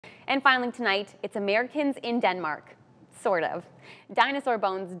And finally tonight, it's Americans in Denmark. Sort of. Dinosaur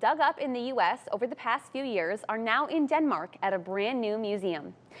bones dug up in the U.S. over the past few years are now in Denmark at a brand new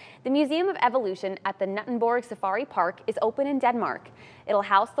museum. The Museum of Evolution at the Knuthenborg Safari Park is open in Denmark. It'll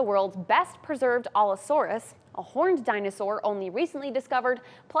house the world's best preserved Allosaurus, a horned dinosaur only recently discovered,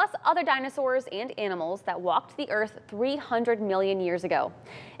 plus other dinosaurs and animals that walked the earth 300 million years ago.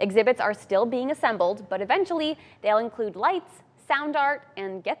 Exhibits are still being assembled, but eventually they'll include lights, sound art,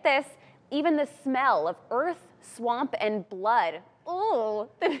 and get this, even the smell of earth, swamp, and blood. Ooh,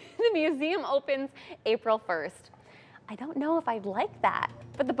 the museum opens April 1st. I don't know if I'd like that,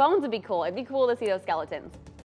 but the bones would be cool. It'd be cool to see those skeletons.